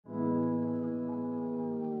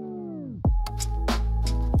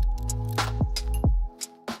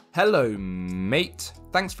Hello mate,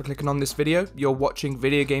 thanks for clicking on this video. You're watching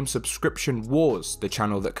Video Game Subscription Wars, the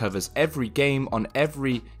channel that covers every game on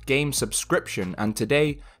every game subscription, and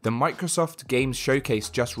today the Microsoft Games Showcase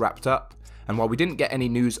just wrapped up, and while we didn't get any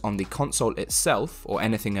news on the console itself or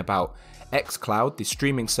anything about xCloud, the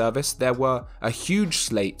streaming service, there were a huge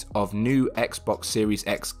slate of new Xbox Series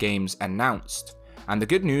X games announced. And the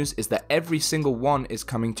good news is that every single one is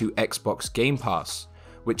coming to Xbox Game Pass,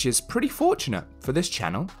 which is pretty fortunate for this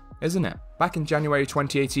channel, isn't it? Back in January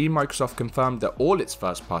 2018, Microsoft confirmed that all its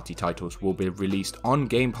first-party titles will be released on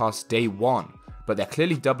Game Pass day one, but they're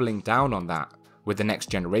clearly doubling down on that with the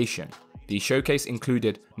next generation. The showcase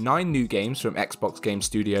included 9 new games from Xbox Game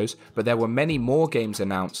Studios, but there were many more games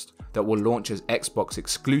announced that will launch as Xbox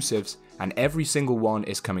exclusives, and every single one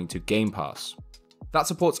is coming to Game Pass. That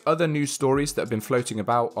supports other news stories that have been floating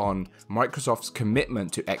about on Microsoft's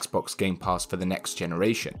commitment to Xbox Game Pass for the next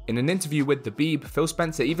generation. In an interview with The Beeb, Phil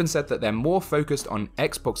Spencer even said that they're more focused on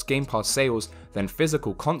Xbox Game Pass sales than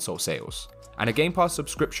physical console sales. And a Game Pass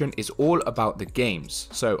subscription is all about the games.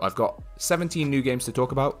 So I've got 17 new games to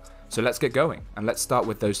talk about, so let's get going, and let's start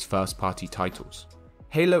with those first-party titles.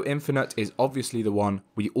 Halo Infinite is obviously the one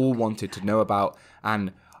we all wanted to know about,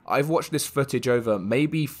 and I've watched this footage over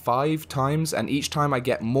maybe 5 times, and each time I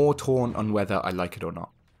get more torn on whether I like it or not.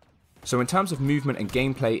 So in terms of movement and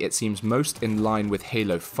gameplay, it seems most in line with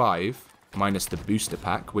Halo 5, minus the booster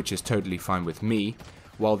pack, which is totally fine with me,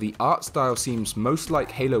 while the art style seems most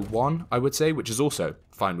like Halo 1, I would say, which is also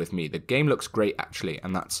fine with me. The game looks great actually,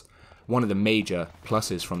 and that's one of the major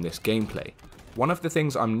pluses from this gameplay. One of the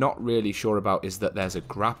things I'm not really sure about is that there's a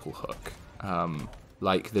grapple hook.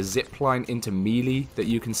 Like the zipline into melee that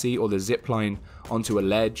you can see, or the zipline onto a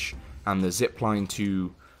ledge, and the zipline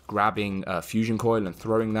to grabbing a fusion coil and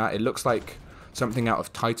throwing that. It looks like something out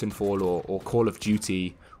of Titanfall or Call of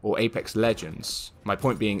Duty or Apex Legends. My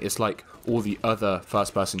point being, it's like all the other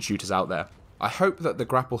first-person shooters out there. I hope that the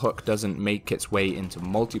grapple hook doesn't make its way into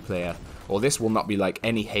multiplayer, or this will not be like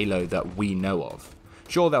any Halo that we know of.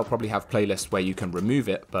 Sure, they'll probably have playlists where you can remove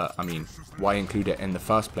it, but I mean, why include it in the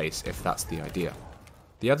first place if that's the idea?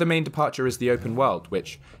 The other main departure is the open world,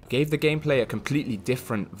 which gave the gameplay a completely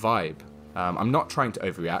different vibe. I'm not trying to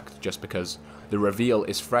overreact just because the reveal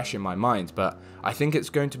is fresh in my mind, but I think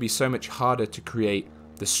it's going to be so much harder to create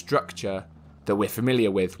the structure that we're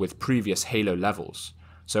familiar with previous Halo levels.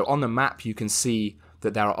 So on the map you can see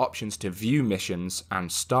that there are options to view missions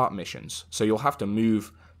and start missions, so you'll have to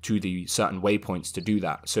move to the certain waypoints to do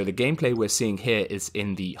that. So the gameplay we're seeing here is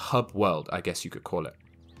in the hub world, I guess you could call it.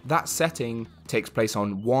 That setting takes place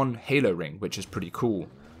on one Halo ring, which is pretty cool,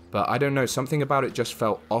 but I don't know, something about it just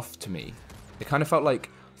felt off to me. It kind of felt like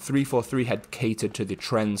 343 had catered to the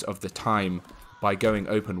trends of the time by going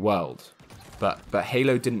open world, but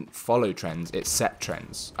Halo didn't follow trends, it set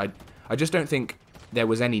trends. I just don't think there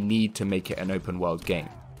was any need to make it an open world game.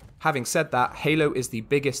 Having said that, Halo is the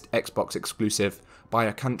biggest Xbox exclusive by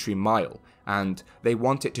a country mile, and they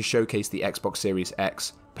want it to showcase the Xbox Series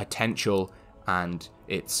X potential and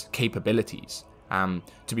its capabilities.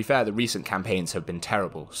 To be fair, the recent campaigns have been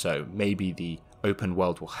terrible, so maybe the open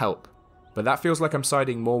world will help. But that feels like I'm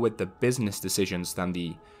siding more with the business decisions than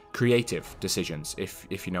the creative decisions, if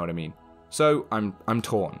you know what I mean. So I'm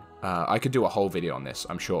torn. I could do a whole video on this,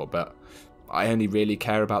 I'm sure, but I only really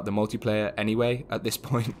care about the multiplayer anyway at this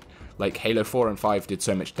point. Like Halo 4 and 5 did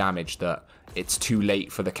so much damage that it's too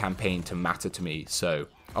late for the campaign to matter to me, so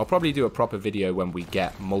I'll probably do a proper video when we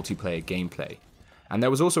get multiplayer gameplay. And there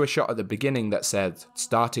was also a shot at the beginning that said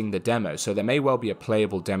starting the demo, so there may well be a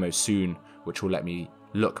playable demo soon, which will let me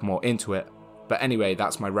look more into it. But anyway,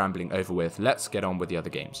 that's my rambling over with. Let's get on with the other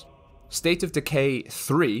games. State of Decay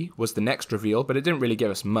 3 was the next reveal, but it didn't really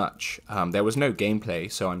give us much. There was no gameplay,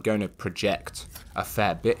 so I'm going to project a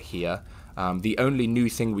fair bit here. The only new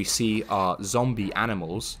thing we see are zombie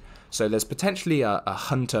animals, so there's potentially a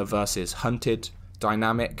hunter versus hunted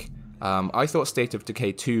dynamic. I thought State of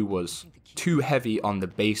Decay 2 was too heavy on the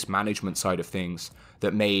base management side of things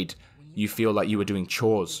that made you feel like you were doing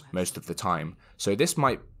chores most of the time. So this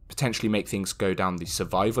might potentially make things go down the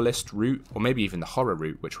survivalist route, or maybe even the horror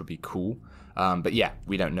route, which would be cool. But yeah,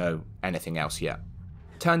 we don't know anything else yet.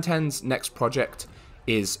 Turn 10's next project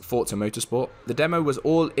is Forza Motorsport. The demo was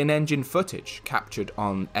all in-engine footage captured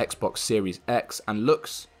on Xbox Series X and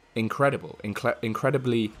looks incredible,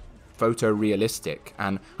 incredibly photorealistic,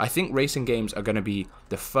 and I think racing games are going to be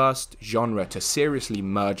the first genre to seriously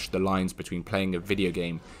merge the lines between playing a video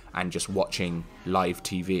game and just watching live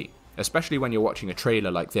TV. Especially when you're watching a trailer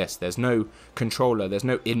like this, there's no controller, there's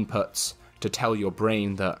no inputs to tell your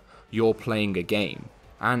brain that you're playing a game.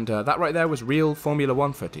 And that right there was real Formula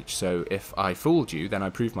 1 footage, so if I fooled you, then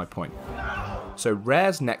I proved my point. So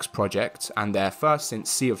Rare's next project, and their first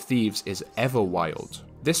since Sea of Thieves, is Everwild.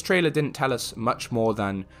 This trailer didn't tell us much more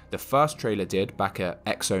than the first trailer did back at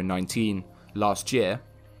XO19 last year,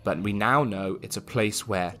 but we now know it's a place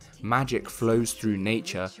where magic flows through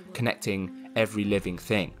nature, connecting every living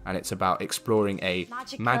thing, and it's about exploring a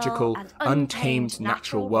magical, untamed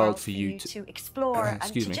natural world for you to explore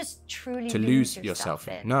excuse me, just truly to lose yourself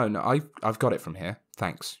in. No, I've got it from here.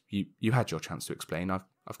 Thanks. You had your chance to explain.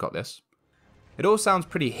 I've got this. It all sounds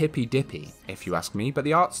pretty hippy-dippy, if you ask me, but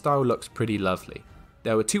the art style looks pretty lovely.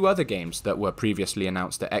 There were 2 other games that were previously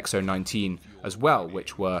announced at XO19 as well,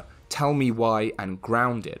 which were Tell Me Why and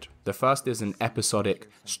Grounded. The first is an episodic,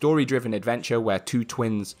 story-driven adventure where 2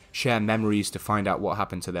 twins share memories to find out what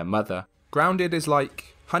happened to their mother. Grounded is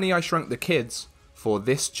like Honey, I Shrunk the Kids for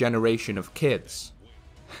this generation of kids.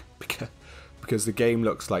 because the game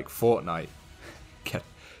looks like Fortnite.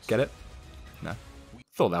 Get it? No.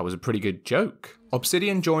 Thought that was a pretty good joke.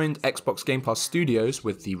 Obsidian joined Xbox Game Pass Studios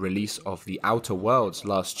with the release of The Outer Worlds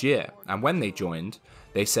last year, and when they joined,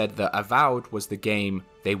 they said that Avowed was the game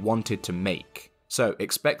they wanted to make. So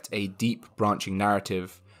expect a deep branching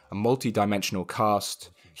narrative, a multi-dimensional cast,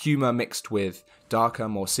 humour mixed with darker,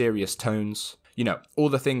 more serious tones. You know, all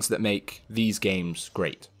the things that make these games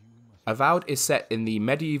great. Avowed is set in the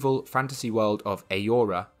medieval fantasy world of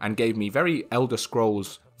Eora and gave me very Elder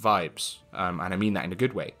Scrolls vibes, and I mean that in a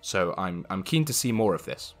good way, so I'm keen to see more of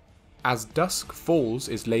this. As Dusk Falls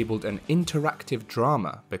is labelled an interactive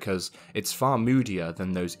drama because it's far moodier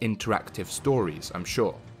than those interactive stories, I'm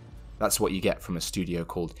sure. That's what you get from a studio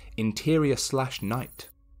called Interior/Night.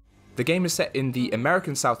 The game is set in the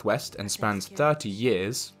American Southwest and spans 30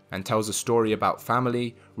 years and tells a story about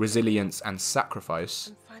family, resilience and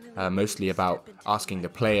sacrifice, mostly about asking the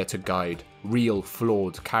player to guide real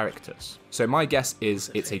flawed characters. So my guess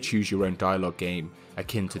is it's a choose your own dialogue game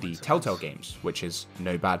akin to the Telltale games, which is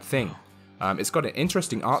no bad thing. It's got an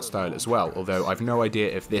interesting art style as well, although I've no idea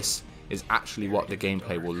if this is actually what the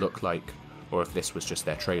gameplay will look like or if this was just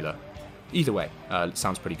their trailer. Either way, it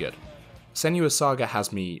sounds pretty good. Senua's Saga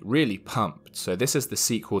has me really pumped, so this is the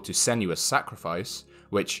sequel to Senua's Sacrifice,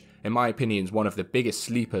 which in my opinion is one of the biggest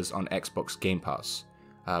sleepers on Xbox Game Pass.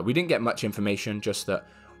 We didn't get much information, just that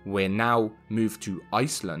we're now moved to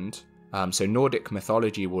Iceland, so Nordic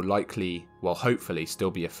mythology will likely, well hopefully,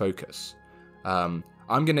 still be a focus. I'm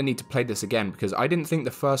going to need to play this again because I didn't think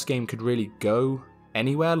the first game could really go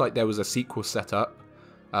anywhere, like there was a sequel set up.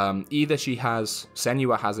 Either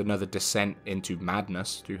Senua has another descent into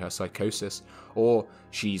madness through her psychosis, or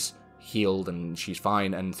she's healed and she's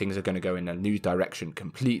fine and things are going to go in a new direction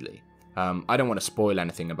completely. I don't want to spoil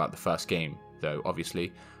anything about the first game, though,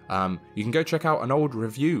 obviously. You can go check out an old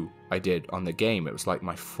review I did on the game. It was like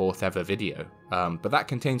my 4th ever video, but that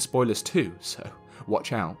contains spoilers too, so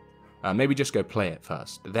watch out. Maybe just go play it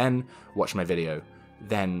first, then watch my video,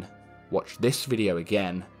 then watch this video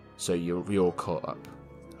again, so you're all caught up.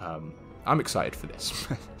 I'm excited for this.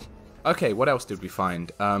 Okay, what else did we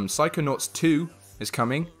find? Psychonauts 2 is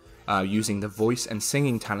coming, using the voice and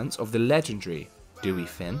singing talents of the legendary Dewey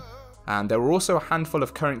Finn. And there were also a handful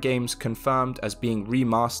of current games confirmed as being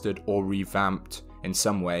remastered or revamped in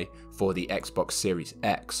some way for the Xbox Series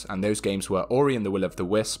X, and those games were Ori and the Will of the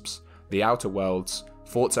Wisps, The Outer Worlds,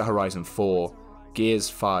 Forza Horizon 4, Gears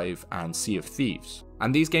 5 and Sea of Thieves.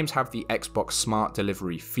 And these games have the Xbox Smart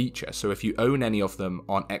Delivery feature, so if you own any of them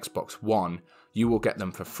on Xbox One, you will get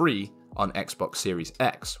them for free on Xbox Series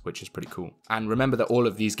X, which is pretty cool. And remember that all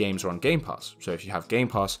of these games are on Game Pass, so if you have Game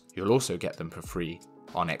Pass, you'll also get them for free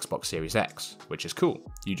on Xbox Series X, which is cool.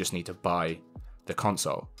 You just need to buy the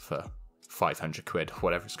console for 500 quid,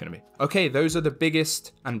 whatever it's going to be. Okay, those are the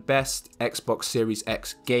biggest and best Xbox Series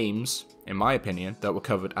X games, in my opinion, that were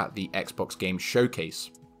covered at the Xbox Game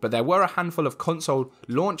Showcase. But there were a handful of console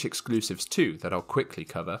launch exclusives too that I'll quickly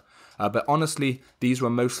cover. But honestly, these were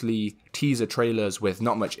mostly teaser trailers with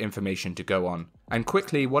not much information to go on. And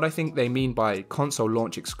quickly, what I think they mean by console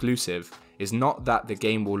launch exclusive is not that the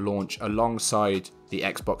game will launch alongside the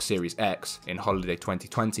Xbox Series X in holiday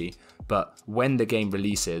 2020, but when the game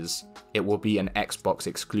releases, it will be an Xbox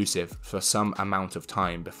exclusive for some amount of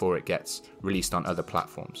time before it gets released on other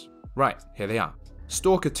platforms. Right, here they are.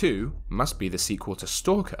 Stalker 2 must be the sequel to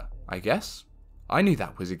Stalker, I guess. I knew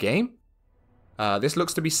that was a game. This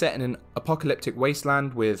looks to be set in an apocalyptic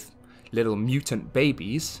wasteland with little mutant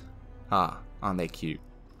babies. Ah, aren't they cute?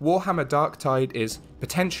 Warhammer Darktide is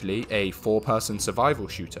potentially a 4-person survival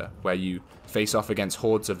shooter where you face off against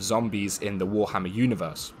hordes of zombies in the Warhammer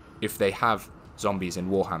universe. If they have zombies in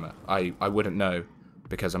Warhammer, I wouldn't know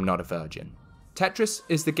because I'm not a virgin. Tetris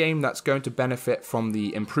is the game that's going to benefit from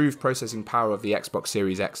the improved processing power of the Xbox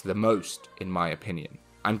Series X the most, in my opinion.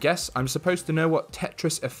 I guess I'm supposed to know what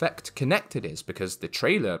Tetris Effect Connected is, because the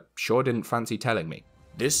trailer sure didn't fancy telling me.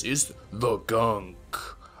 This is The Gunk,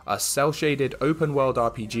 a cel-shaded open-world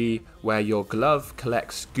RPG where your glove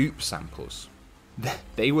collects goop samples.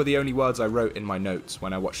 They were the only words I wrote in my notes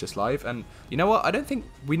when I watched this live, and you know what, I don't think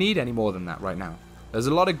we need any more than that right now. There's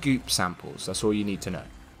a lot of goop samples, that's all you need to know.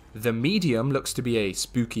 The Medium looks to be a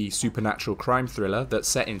spooky supernatural crime thriller that's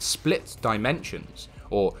set in split dimensions,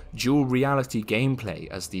 or dual reality gameplay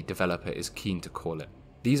as the developer is keen to call it.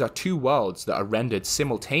 These are two worlds that are rendered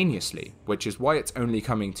simultaneously, which is why it's only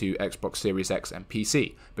coming to Xbox Series X and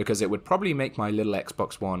PC, because it would probably make my little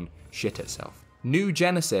Xbox One shit itself. New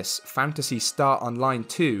Genesis Phantasy Star Online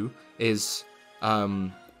 2 is,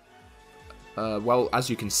 well, as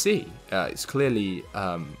you can see, it's clearly,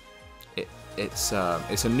 it's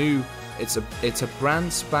a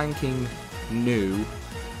brand spanking new,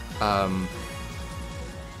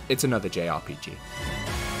 it's another JRPG.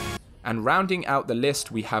 And rounding out the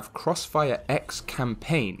list, we have Crossfire X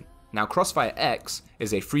Campaign. Now, Crossfire X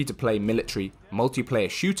is a free-to-play military multiplayer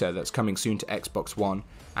shooter that's coming soon to Xbox One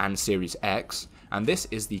and Series X, and this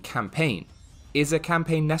is the campaign. Is a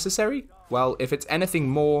campaign necessary? Well, if it's anything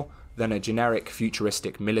more than a generic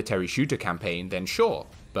futuristic military shooter campaign, then sure,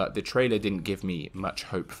 but the trailer didn't give me much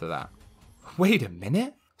hope for that. Wait a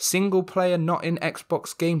minute? Single player not in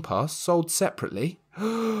Xbox Game Pass sold separately?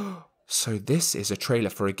 So this is a trailer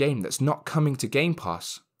for a game that's not coming to Game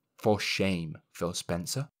Pass. For shame, Phil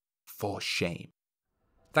Spencer. For shame.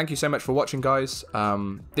 Thank you so much for watching, guys.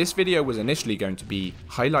 This video was initially going to be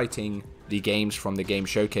highlighting the games from the Game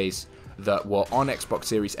Showcase that were on Xbox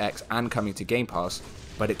Series X and coming to Game Pass,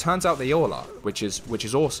 but it turns out they all are, which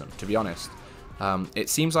is awesome, to be honest. It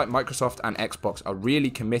seems like Microsoft and Xbox are really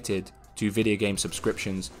committed to video game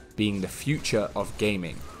subscriptions being the future of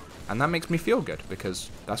gaming. And that makes me feel good, because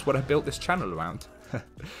that's what I built this channel around.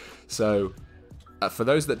 So, for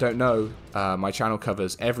those that don't know, my channel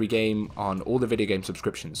covers every game on all the video game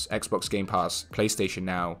subscriptions: Xbox Game Pass, PlayStation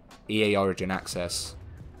Now, EA Origin Access,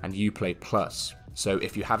 and Uplay Plus. So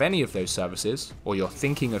if you have any of those services, or you're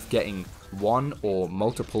thinking of getting one or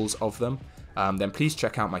multiples of them, then please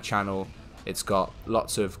check out my channel. It's got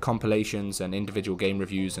lots of compilations and individual game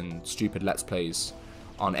reviews and stupid Let's Plays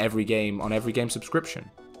on every game subscription.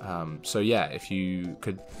 So yeah, if you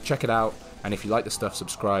could check it out, and if you like the stuff,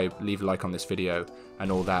 subscribe, leave a like on this video,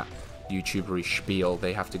 and all that YouTubery spiel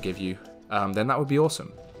they have to give you, then that would be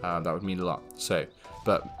awesome. That would mean a lot. So,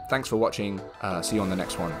 but thanks for watching. See you on the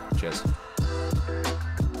next one. Cheers.